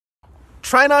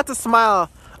Try not to smile,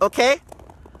 okay?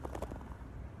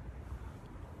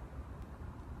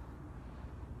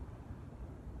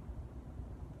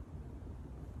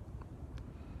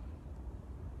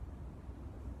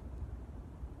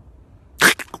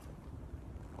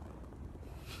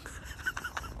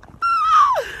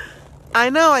 I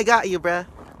know I got you, bruh.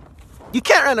 You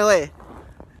can't run away.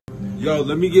 Yo,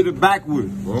 let me get it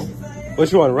backward, bro.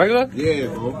 Which one, regular? Yeah,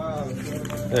 bro.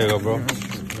 There you go, bro.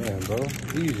 Yeah, bro.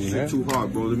 Easy, man. Too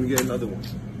hard, bro. Let me get another one.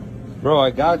 Bro,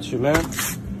 I got you, man.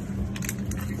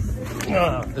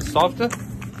 It's softer?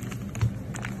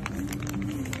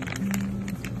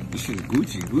 This shit's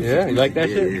Gucci. Yeah, you like that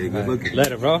shit? Yeah, good looking.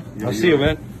 Later, bro. Yeah, I'll see you,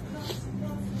 man.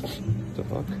 What the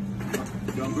fuck?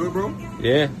 You good, bro?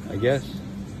 Yeah, I guess.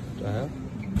 What the hell?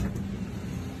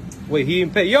 Wait, he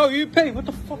didn't pay. Yo, you didn't pay. What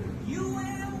the fuck?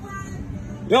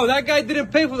 Yo, that guy didn't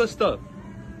pay for the stuff.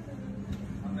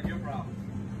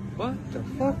 What the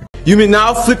fuck? You may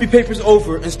now flip your papers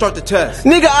over and start the test.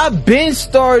 Nigga, I've been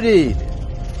started.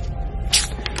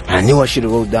 I knew I should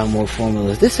have wrote down more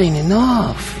formulas. This ain't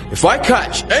enough. If I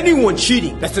catch anyone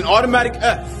cheating, that's an automatic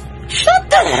F. Shut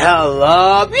the hell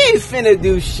up. You ain't finna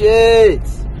do shit.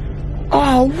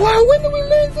 Oh, wow. When did we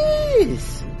learn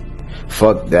this?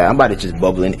 Fuck that. I'm about to just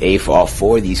bubble an A for all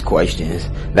 4 of these questions.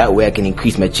 That way I can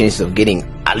increase my chances of getting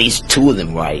at least 2 of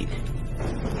them right.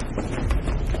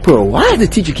 Bro, why does the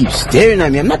teacher keep staring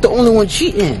at me? I'm not the only one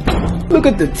cheating. Look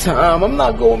at the time. I'm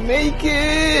not gonna make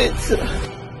it.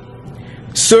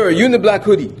 Sir, you in the black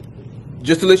hoodie.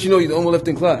 Just to let you know, you're the only one left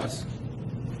in class.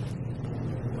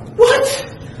 What?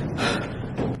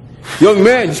 Young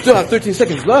man, you still have 13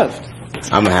 seconds left.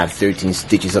 I'm gonna have 13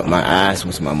 stitches up my ass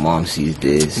once my mom sees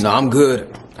this. No, I'm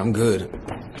good. I'm good.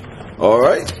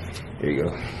 Alright. Here you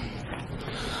go.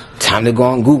 Time to go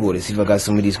on Google to see if I got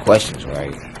some of these questions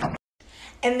right.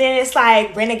 And then it's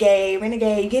like renegade,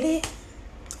 get it?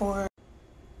 Or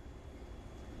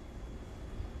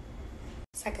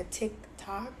it's like a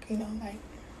TikTok, you know, like.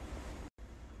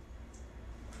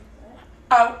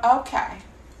 Oh, okay.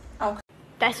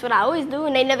 That's what I always do,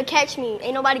 and they never catch me.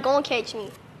 Ain't nobody gonna catch me.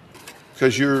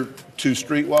 Because you're too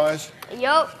streetwise?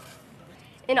 Yup.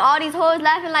 And all these hoes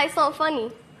laughing like something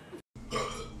funny.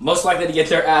 Most likely to get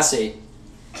their ass ate.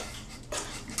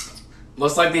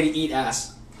 Most likely to eat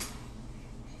ass.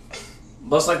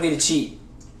 Most likely to cheat.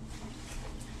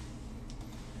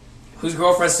 Whose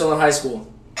girlfriend's still in high school?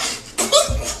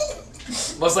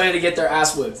 Most likely to get their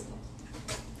ass whipped.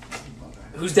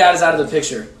 Whose dad is out of the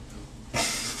picture?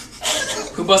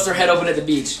 Who busts their head open at the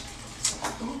beach?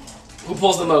 Who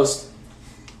pulls the most?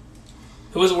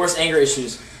 Who has the worst anger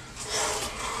issues?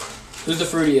 Who's the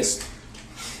fruitiest?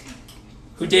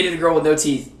 Who dated a girl with no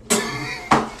teeth?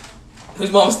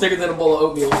 Whose mom's thicker than a bowl of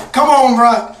oatmeal? Come on,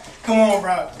 bro.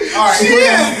 Alright.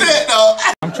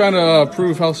 I'm trying to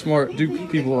prove how smart Duke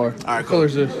people are. Alright, what color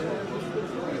is this?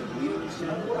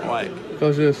 White. What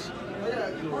color is this?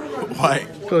 White.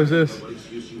 What color is this?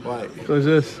 White. What color is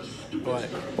this? White.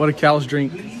 What do cows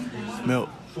drink? Milk.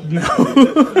 No.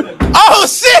 Oh,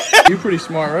 shit! You're pretty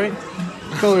smart, right?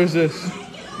 What color is this?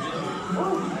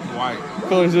 White. What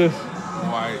color is this?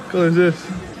 White. What color is this? White.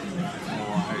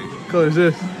 What color is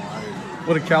this?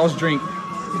 What do cows drink?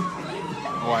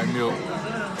 White milk.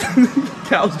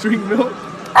 Cows drink milk?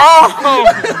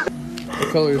 Oh! What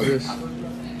color is this?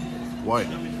 White.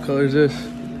 What color is this?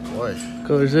 White. What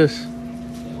color is this?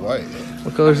 White.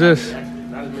 What color is this?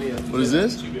 What is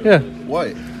this? Yeah.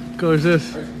 White. What color is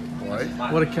this? White.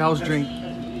 What do cows drink?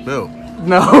 Milk.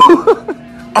 No.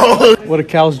 Oh. What do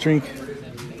cows drink?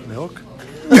 Milk.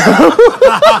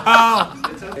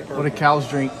 What do cows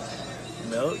drink?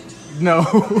 Milk. No.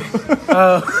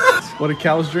 What do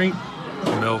cows drink?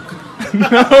 Milk.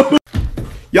 No.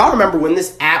 Y'all remember when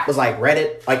this app was like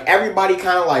Reddit? Like everybody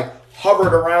kind of like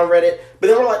hovered around Reddit, but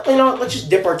then we're like, you know what, let's just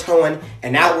dip our toe in,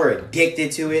 and now we're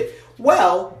addicted to it.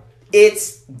 Well,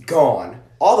 it's gone.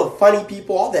 All the funny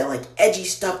people, all that like edgy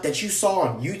stuff that you saw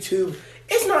on YouTube,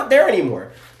 it's not there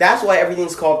anymore. That's why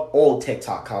everything's called old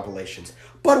TikTok compilations.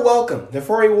 But welcome, the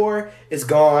furry war is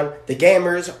gone. The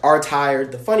gamers are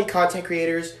tired. The funny content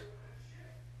creators,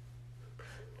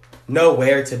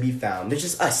 nowhere to be found. There's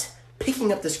just us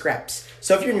picking up the scraps.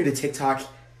 So if you're new to TikTok,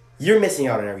 you're missing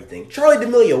out on everything. Charlie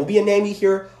D'Amelio will be a name you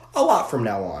hear a lot from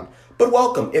now on. But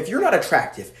welcome, if you're not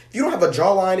attractive, if you don't have a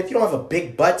jawline, if you don't have a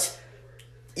big butt,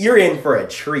 you're in for a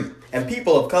treat. And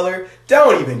people of color,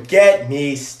 don't even get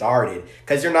me started,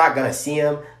 because you're not going to see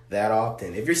them that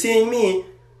often. If you're seeing me,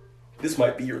 this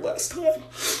might be your last time.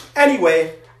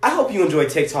 Anyway, I hope you enjoy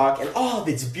TikTok and all of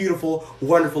its beautiful,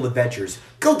 wonderful adventures.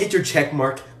 Go get your check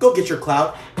mark, go get your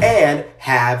clout, and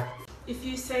have... If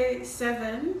you say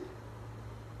 7,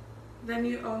 Then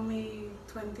you owe me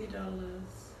 $20.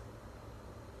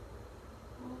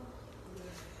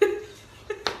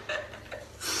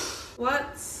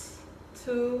 What's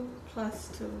 2 plus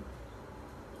 2?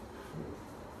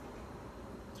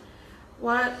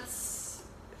 What's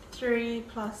 3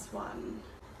 plus 1?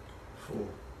 4.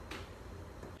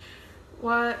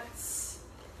 What's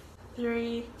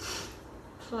 3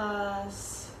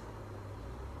 plus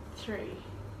 3?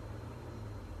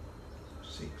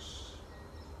 6.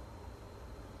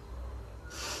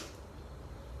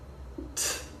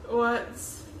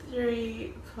 What's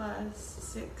 3 plus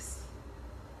 6?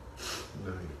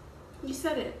 9. You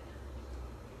said it.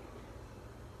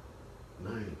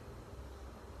 9.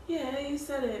 Yeah, you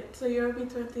said it. So you owe me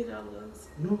 $20.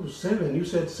 No, 7. You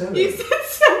said 7. You said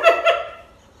 7.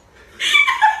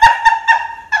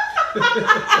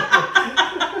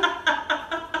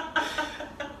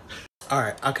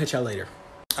 Alright, I'll catch y'all later.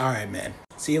 Alright, man.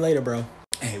 See you later, bro.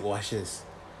 Hey, watch this.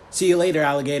 See you later,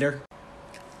 alligator.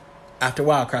 After a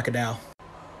while, crocodile.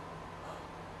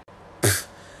 Pfft.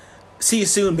 See you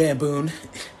soon, baboon.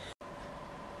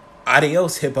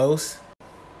 Adios, hippos.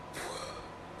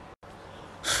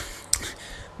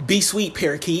 Be sweet,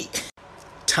 parakeet.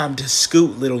 Time to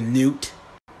scoot, little newt.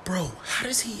 Bro, how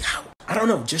does he... I don't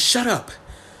know, just shut up.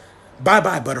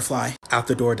 Bye-bye, butterfly. Out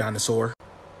the door, dinosaur.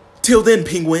 Till then,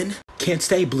 penguin. Can't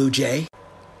stay, blue jay.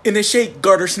 In a shake,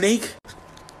 garter snake.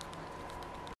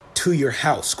 To your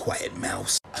house, quiet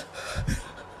mouse.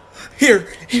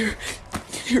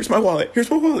 Here's my wallet. Here's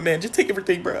my wallet, man. Just take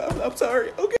everything, bro. I'm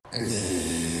sorry. Okay.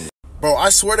 Bro, I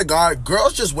swear to God,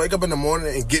 girls just wake up in the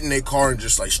morning and get in their car and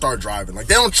just, like, start driving. Like,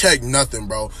 they don't check nothing,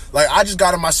 bro. Like, I just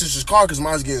got in my sister's car because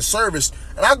mine's getting serviced,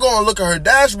 and I go and look at her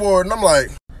dashboard, and I'm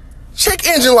like, check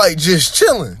engine light just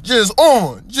chilling, just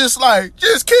on, just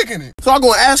kicking it. So I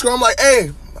go and ask her, I'm like,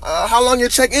 hey, how long your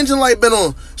check engine light been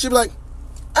on? She be like,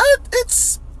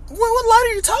 what light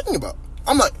are you talking about?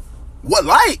 I'm like, what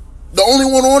light? The only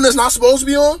one on that's not supposed to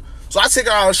be on? So I take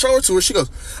her out and show it to her. She goes,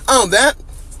 that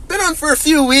been on for a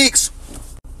few weeks.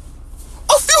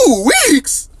 A few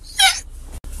weeks? Yeah.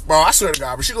 Bro, I swear to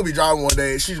God, but she gonna be driving one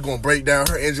day and she's gonna break down,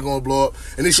 her engine gonna blow up,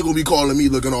 and then she gonna be calling me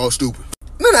looking all stupid.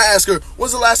 And then I ask her,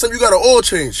 when's the last time you got an oil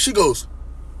change? She goes,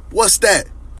 what's that?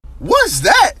 What's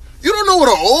that? You don't know what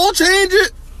an oil change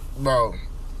is? Bro.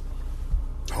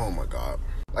 Oh my God.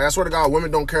 Like, I swear to God,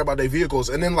 women don't care about their vehicles.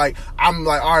 And then, like, I'm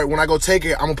like, all right, when I go take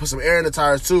it, I'm gonna put some air in the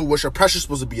tires too. What's your pressure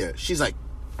supposed to be at? She's like,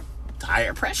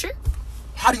 tire pressure?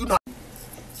 How do you not?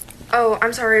 Oh,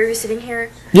 I'm sorry. Are you sitting here?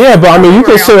 Yeah, but I mean, you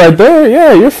can sit right there.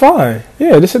 Yeah, you're fine.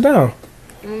 Yeah, just sit down.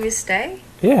 You want me to stay?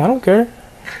 Yeah, I don't care.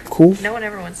 Cool. No one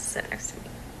ever wants to sit next to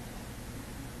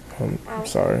me. I'm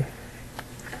sorry.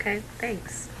 Okay,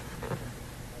 thanks.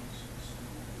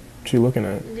 What you looking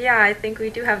at? Yeah, I think we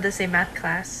do have the same math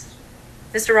class.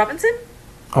 Mr. Robinson?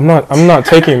 I'm not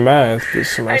taking math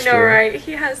this semester. I know, right?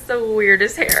 He has the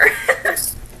weirdest hair.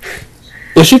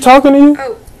 Is she talking to you?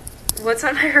 Oh, what's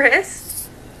on my wrist?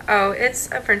 Oh,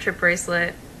 it's a friendship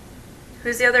bracelet.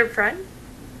 Who's the other friend?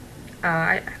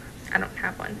 I don't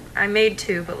have one. I made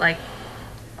 2, but like,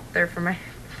 they're for my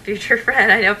future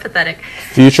friend. I know, pathetic.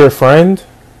 Future friend?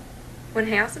 Wanna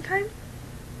hang out sometime?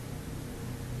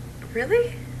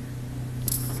 Really?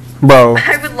 Bro.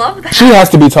 I would love that. She has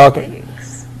to be talking.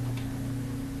 Thanks.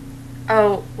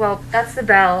 Oh, well, that's the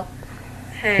bell.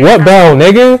 Hey. What bell,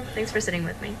 nigga? Thanks for sitting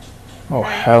with me. Oh,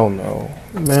 hell no.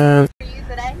 Man.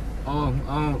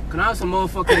 Can I have some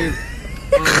motherfucking,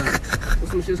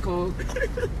 what's some shit's called?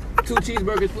 2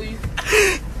 cheeseburgers, please.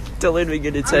 Don't let me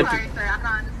get it typed. I'm sorry, sir. I'm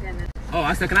not understanding. Oh,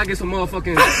 I said, can I get some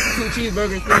motherfucking 2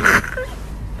 cheeseburgers, please?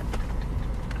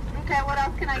 Okay, what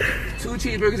else can I get you? 2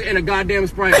 cheeseburgers and a goddamn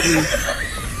Sprite, please.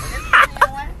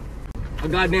 A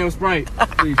goddamn Sprite,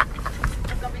 please.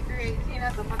 It's gonna be 318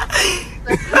 as a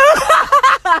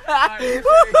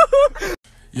motherfucker.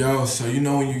 Yo, so you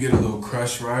know when you get a little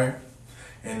crush, right?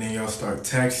 And then y'all start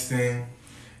texting,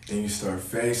 then you start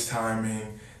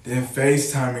FaceTiming, then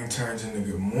FaceTiming turns into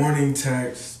good morning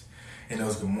text, and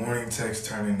those good morning texts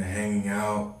turn into hanging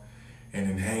out, and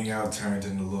then hanging out turns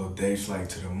into little dates like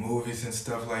to the movies and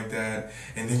stuff like that,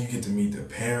 and then you get to meet the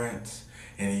parents,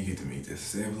 and then you get to meet the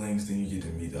siblings, then you get to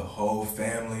meet the whole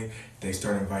family. They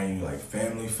start inviting you like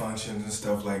family functions and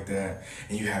stuff like that,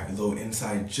 and you have little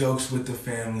inside jokes with the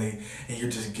family, and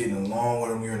you're just getting along with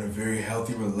them. You're in a very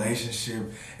healthy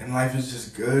relationship, and life is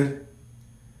just good.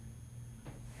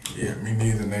 Yeah, me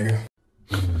neither, nigga.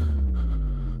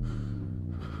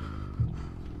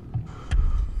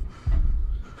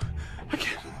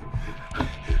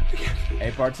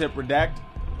 A partip redact.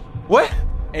 What?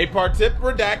 A partip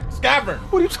redact scavern.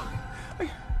 What are you talking?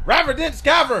 Raverdent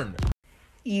scavern.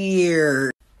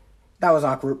 Ear. That was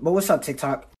awkward. But what's up,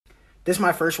 TikTok? This is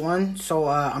my first one, so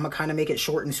I'm going to kind of make it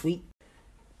short and sweet.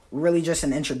 Really just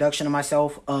an introduction to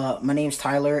myself. My name's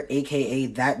Tyler, a.k.a.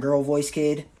 That Girl Voice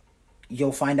Kid.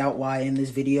 You'll find out why in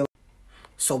this video.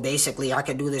 So basically, I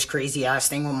could do this crazy-ass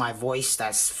thing with my voice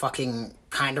that's fucking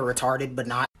kind of retarded, but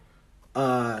not.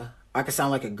 I could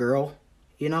sound like a girl,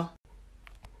 you know?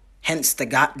 Hence the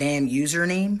goddamn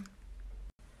username.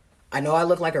 I know I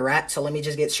look like a rat, so let me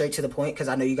just get straight to the point because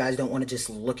I know you guys don't want to just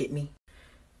look at me.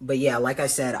 But yeah, like I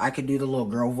said, I could do the little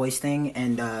girl voice thing,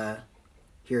 and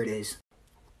here it is.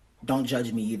 Don't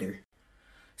judge me either.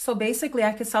 So basically,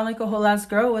 I could sound like a whole ass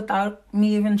girl without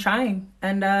me even trying,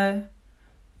 and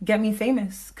get me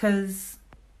famous, because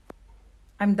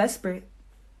I'm desperate.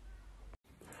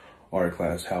 All right,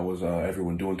 class, how was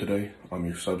everyone doing today? I'm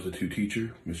your substitute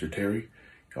teacher, Mr. Terry.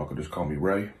 Y'all can just call me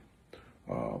Ray.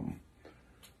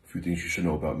 A few things you should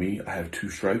know about me. I have 2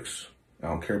 strikes. I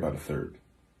don't care about a 3rd.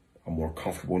 I'm more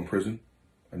comfortable in prison.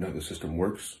 I know the system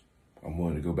works. I'm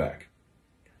willing to go back.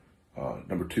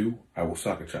 Number 2, I will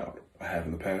sock a child. I have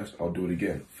in the past. I'll do it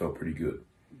again. Felt pretty good.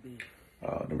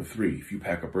 Number 3, if you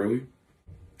pack up early,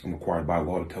 I'm required by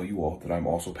law to tell you all that I'm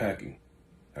also packing.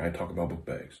 I ain't talking about book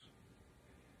bags.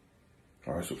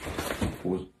 All right, so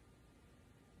what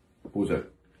was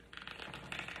that?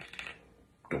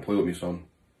 Don't play with me, son.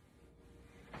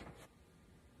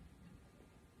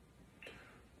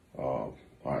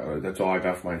 All right, that's all I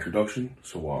got for my introduction.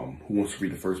 So, who wants to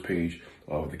read the first page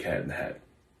of The Cat in the Hat?